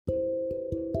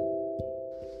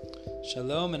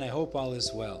Shalom, and I hope all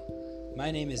is well.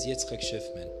 My name is Yitzchak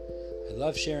Schiffman. I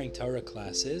love sharing Torah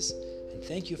classes, and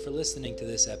thank you for listening to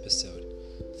this episode.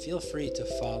 Feel free to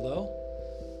follow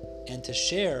and to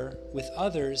share with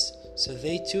others so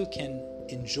they too can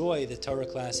enjoy the Torah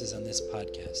classes on this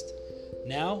podcast.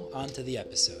 Now, on to the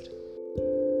episode.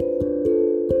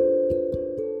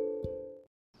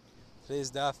 Today's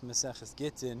daf Maseches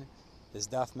Gittin is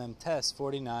daf Mem Tes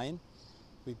 49.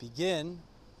 We begin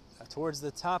towards the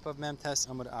top of Mem Tes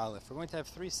Amud Aleph. We're going to have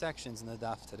three sections in the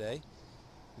daf today.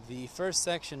 The first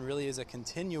section really is a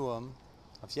continuum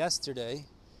of yesterday,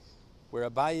 where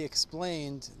Abayey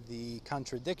explained the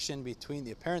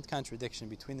apparent contradiction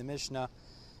between the Mishna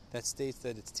that states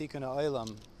that it's tikkun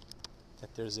ha'olam,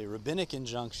 that there's a rabbinic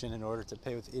injunction in order to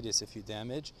pay with idis if you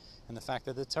damage, and the fact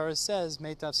that the Torah says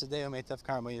meitav sedeo meitav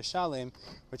karma yeshalim,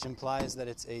 which implies that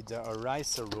it's a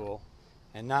d'oraisa rule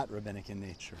and not rabbinic in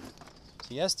nature.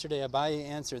 So yesterday Abayey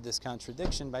answered this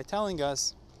contradiction by telling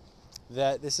us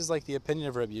that this is like the opinion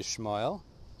of R Yishmael,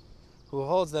 who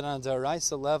holds that on a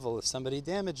d'oraisa level, if somebody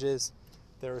damages,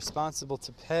 they're responsible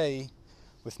to pay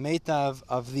with meitav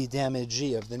of the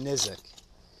damagee, of the nizik.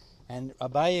 And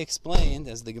Abayey explained,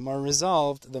 as the Gemara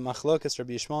resolved, the machlokas R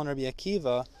Yishmael and R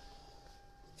Akiva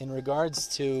in regards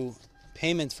to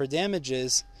payment for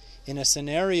damages in a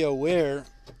scenario where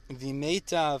the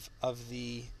meitav of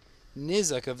the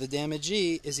nizak, of the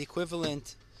damagee, is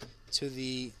equivalent to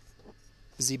the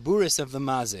ziburis of the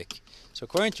mazik. So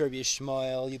according to R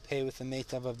Yishmael, you pay with the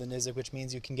meitav of the nizak, which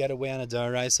means you can get away on a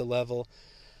d'oraisa level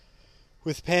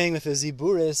with paying with the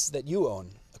ziburis that you own.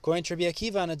 According to R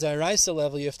Akiva, on a d'oraisa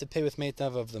level, you have to pay with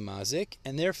meitav of the mazik,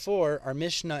 and therefore our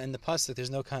Mishna in the pasuk, there's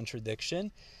no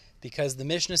contradiction, because the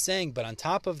Mishna is saying, but on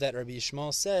top of that, R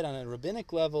Yishmael said, on a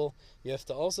rabbinic level, you have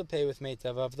to also pay with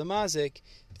meitav of the mazik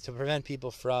to prevent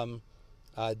people from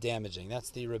damaging.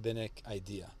 That's the rabbinic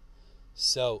idea.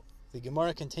 So the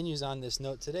Gemara continues on this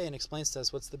note today and explains to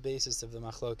us what's the basis of the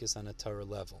machlokas on a Torah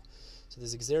level. So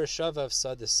there's a gzera shava of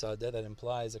sada that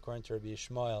implies, according to R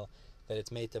Yishmael, that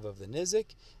it's meitav of the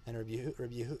nizik, and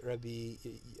Rabbi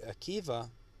Akiva,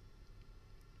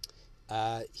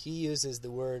 he uses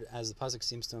the word, as the pasuk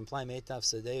seems to imply, meitav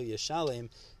sedeu yeshalim.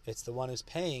 It's the one who's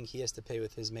paying; he has to pay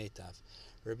with his meitav.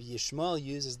 Rabbi Yishmael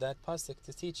uses that pasuk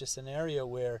to teach a scenario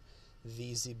where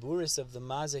the ziburis of the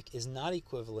mazik is not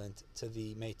equivalent to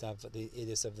the meitav, the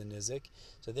idis of the nizik.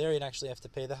 So there he'd actually have to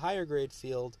pay the higher grade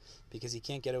field because he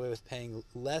can't get away with paying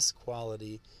less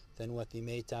quality than what the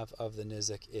meitav of the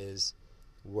nizik is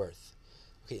worth.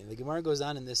 Okay, and the Gemara goes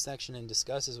on in this section and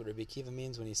discusses what Rabbi Akiva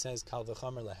means when he says kal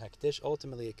v'chomer hekdesh.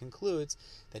 Ultimately, it concludes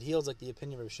that he holds like the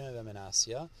opinion of Rav Shimon ben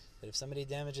Menasya, that if somebody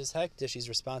damages hekdesh, he's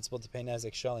responsible to pay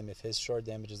nezek shalim. If his shore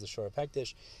damages the shore of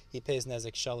hekdesh, he pays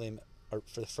nezek shalim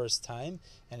for the first time,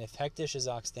 and if hekdesh's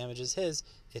ox damages his,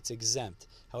 it's exempt.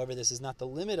 However, this is not the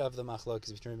limit of the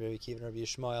machlokas between Rabbi Akiva and Rabbi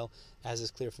Yishmael, as is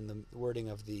clear from the wording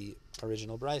of the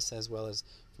original brisa as well as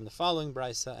from the following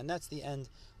brisa, and that's the end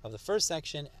of the first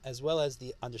section, as well as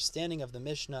the understanding of the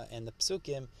Mishna and the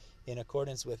psukim in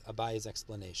accordance with Abayey's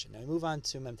explanation. Now we move on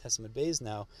to Mem Tes Amud Beis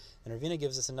now, and Ravina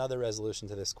gives us another resolution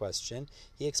to this question.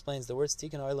 He explains the words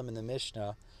tikkun ha'olam in the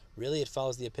Mishna. Really, it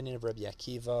follows the opinion of Rabbi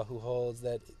Akiva, who holds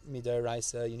that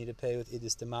midaraisa you need to pay with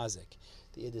idis de mazik,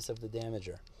 the idis of the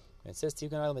damager. When it says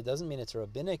tikkun ha'olam, it doesn't mean it's a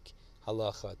rabbinic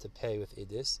halacha to pay with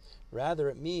idis. Rather,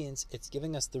 it means it's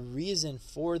giving us the reason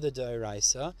for the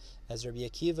d'oraisa, as Rabbi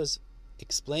Akiva's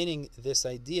explaining this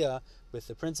idea with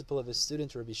the principle of his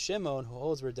student Rabbi Shimon, who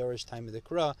holds we're dorish time of the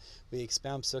Kra. We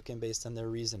expound psukim based on their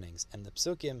reasonings, and the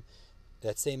psukim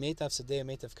that say meitav sedeh,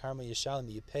 meitav karma yeshalim,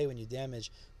 that you pay when you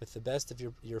damage with the best of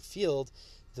your field.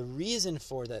 The reason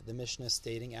for that, the Mishnah is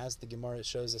stating, as the Gemara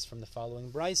shows us from the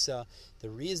following brisa, the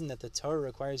reason that the Torah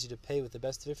requires you to pay with the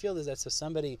best of your field is that so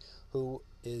somebody who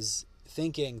is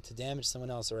thinking to damage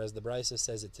someone else, or as the brisa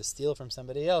says it, to steal from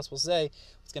somebody else, will say,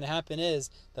 what's going to happen is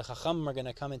the chachamim are going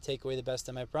to come and take away the best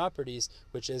of my properties,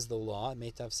 which is the law,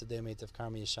 meitav sedeh, meitav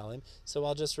karma yeshalim, so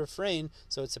I'll just refrain.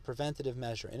 So it's a preventative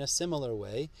measure. In a similar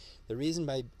way, the reason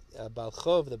by Baal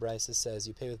Chov, the brisa says,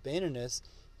 you pay with beinonis,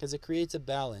 because it creates a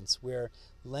balance where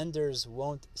lenders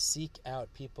won't seek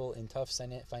out people in tough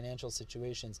financial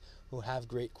situations who have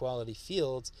great quality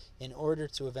fields in order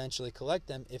to eventually collect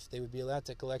them. If they would be allowed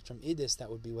to collect from idis, that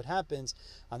would be what happens.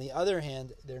 On the other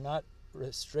hand, they're not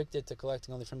restricted to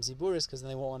collecting only from ziburis, because then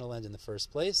they won't want to lend in the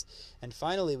first place. And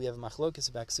finally, we have a machlokas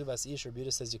of aksuvas ish. Rabbi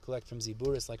Yehuda says you collect from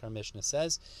ziburis, like our Mishna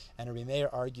says, and Rabbi Meir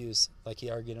argues, like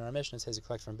he argued in our Mishna, says you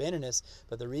collect from beinonis.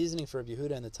 But the reasoning for Rabbi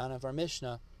Yehuda and the taama of our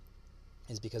Mishna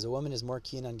is because a woman is more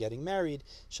keen on getting married.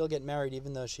 She'll get married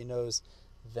even though she knows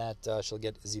that she'll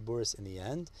get ziburis in the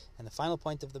end. And the final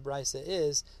point of the brisa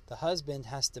is the husband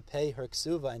has to pay her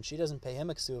kesuva, and she doesn't pay him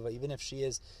a kesuva, even if she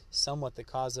is somewhat the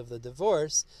cause of the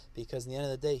divorce, because in the end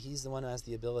of the day, he's the one who has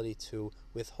the ability to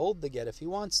withhold the get if he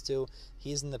wants to.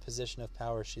 He's in the position of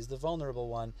power. She's the vulnerable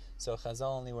one. So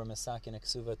Chazal only were masakin a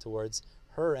kesuva towards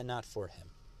her and not for him.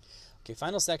 Okay,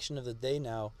 final section of the day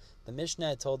now. The Mishna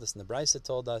had told us, and the brisa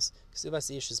told us,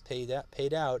 kesuvas ish is paid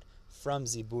out from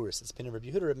ziburis. It's been a Rabbi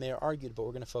Yehuda, Rabbi Meir argued, but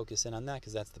we're going to focus in on that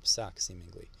because that's the psak,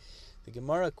 seemingly. The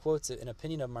Gemara quotes an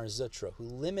opinion of Mar Zutra, who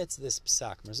limits this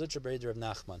psak. Mar Zutra, breder of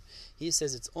Nachman. He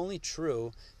says it's only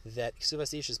true that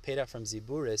kesuvas ish is paid out from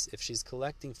ziburis if she's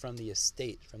collecting from the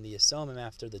estate, from the yesomim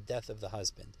after the death of the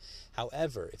husband.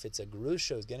 However, if it's a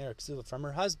grusha who's getting her kesuva from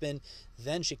her husband,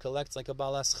 then she collects like a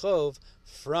balas chov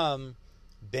from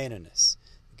beinonis.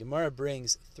 Gemara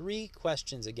brings three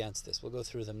questions against this. We'll go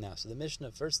through them now. So the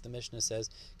Mishnah says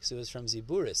kesuva is from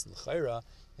ziburis. L'chayra,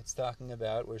 it's talking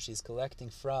about where she's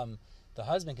collecting from the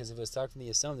husband, because if it was talking from the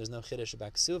yesomim, there's no hekdesh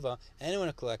about kesuva. Anyone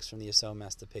who collects from the yesomim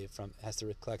has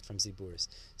to collect from ziburis.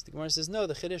 So the Gemara says no.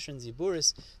 The hekdesh in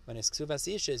ziburis, when it's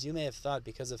kesuvas isha, you may have thought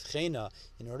because of chena,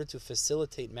 in order to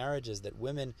facilitate marriages, that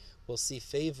women will see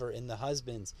favor in the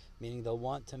husbands, meaning they'll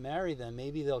want to marry them.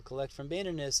 Maybe they'll collect from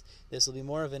beinonis. This will be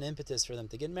more of an impetus for them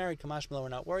to get married. Kamashmala, we're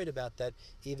not worried about that.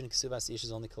 Even kesuvas isha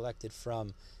is only collected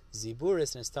from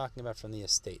ziburis, and it's talking about from the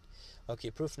estate. Okay,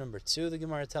 proof number 2, the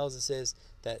Gemara tells us, is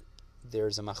that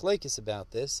there's a machlekes about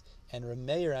this, and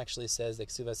Rameir actually says that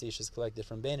kesuvas ish is collected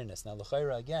from beinonis. Now,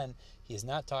 l'chayra, again, he's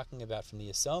not talking about from the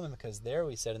yesomim, because there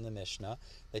we said in the Mishnah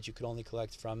that you could only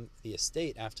collect from the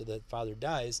estate after the father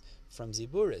dies from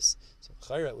ziburis. So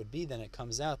l'chayra, it would be then it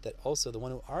comes out that also the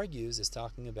one who argues is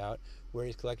talking about where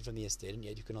he's collected from the estate, and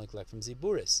yet you can only collect from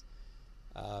ziburis.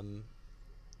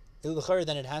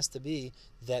 Then it has to be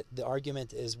that the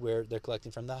argument is where they're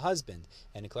collecting from the husband,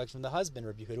 and to collect from the husband,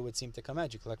 Rabbi Yehuda would seem to come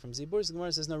out. You collect from ziburis. The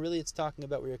Gemara says no, really it's talking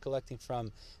about where you're collecting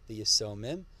from the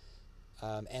yesomim,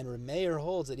 and Rameir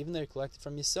holds that even though you're collecting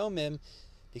from yesomim,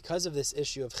 because of this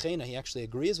issue of chena, he actually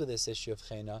agrees with this issue of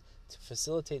chena, to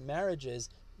facilitate marriages,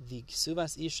 the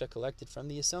kesuvas isha collected from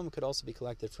the yesomim could also be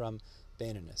collected from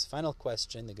beinonis. Final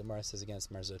question, the Gemara says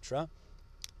against Mar Zutra,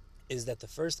 is that the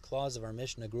first clause of our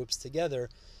Mishnah groups together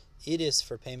it is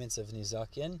for payments of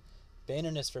nizakin,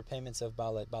 beinonis for payments of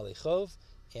balichov,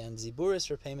 and ziburis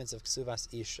for payments of kesuvas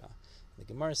isha. The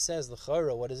Gemara says,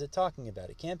 l'chara, what is it talking about?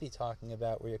 It can't be talking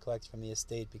about where you're collecting from the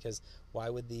estate, because why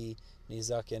would the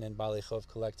nizakin and balichov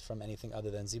collect from anything other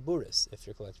than ziburis if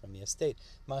you're collecting from the estate?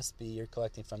 Must be you're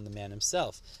collecting from the man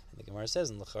himself. And the Gemara says,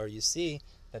 in l'chara, you see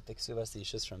that the kesuvas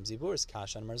isha is from ziburis.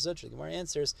 Kash on Mar Zutra. The Gemara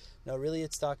answers, no, really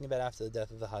it's talking about after the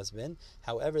death of the husband.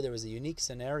 However, there was a unique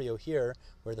scenario here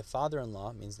where the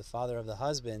father-in-law, means the father of the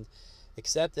husband,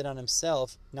 accepted on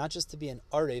himself not just to be an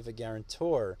arev, a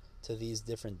guarantor to these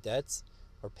different debts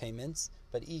or payments,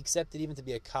 but he accepted even to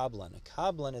be a kablan. A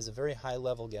kablan is a very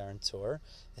high-level guarantor.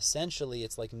 Essentially,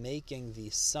 it's like making the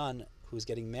son who's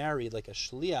getting married like a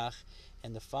shliach,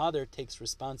 and the father takes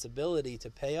responsibility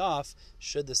to pay off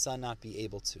should the son not be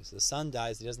able to. So the son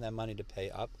dies, he doesn't have money to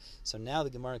pay up. So now the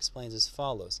Gemara explains as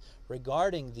follows.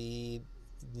 Regarding the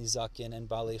nizakin and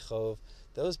balichov,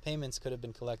 those payments could have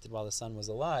been collected while the son was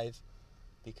alive,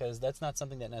 because that's not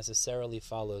something that necessarily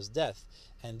follows death.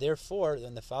 And therefore,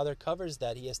 when the father covers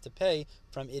that, he has to pay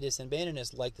from idis and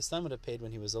beinonis like the son would have paid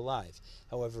when he was alive.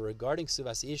 However, regarding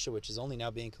kesuvas isha, which is only now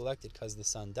being collected because the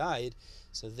son died,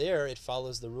 so there it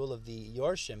follows the rule of the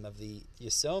yorshim, of the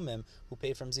yesomim, who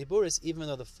pay from ziburis, even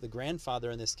though the grandfather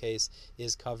in this case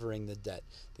is covering the debt.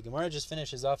 The Gemara just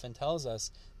finishes off and tells us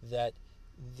that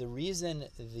the reason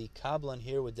the kablan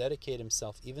here would dedicate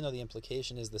himself, even though the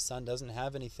implication is the son doesn't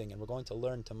have anything, and we're going to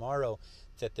learn tomorrow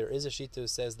that there is a shita who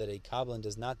says that a kablan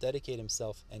does not dedicate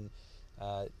himself and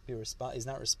is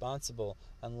not responsible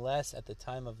unless at the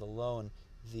time of the loan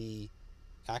the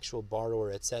actual borrower,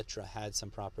 etc., had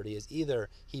some property, is either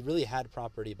he really had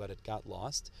property but it got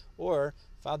lost, or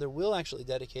father will actually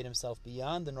dedicate himself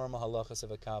beyond the normal halachas of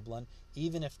a kablan,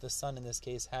 even if the son in this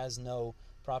case has no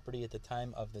property at the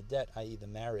time of the debt, i.e. the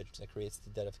marriage that creates the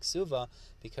debt of kesuva,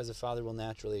 because the father will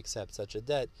naturally accept such a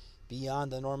debt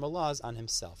beyond the normal laws on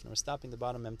himself. And we're stopping the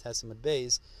bottom of Tesim at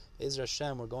Beis. Be'ezras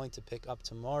Hashem, we're going to pick up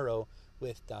tomorrow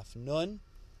with Daf Nun.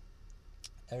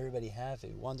 Everybody have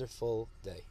a wonderful day.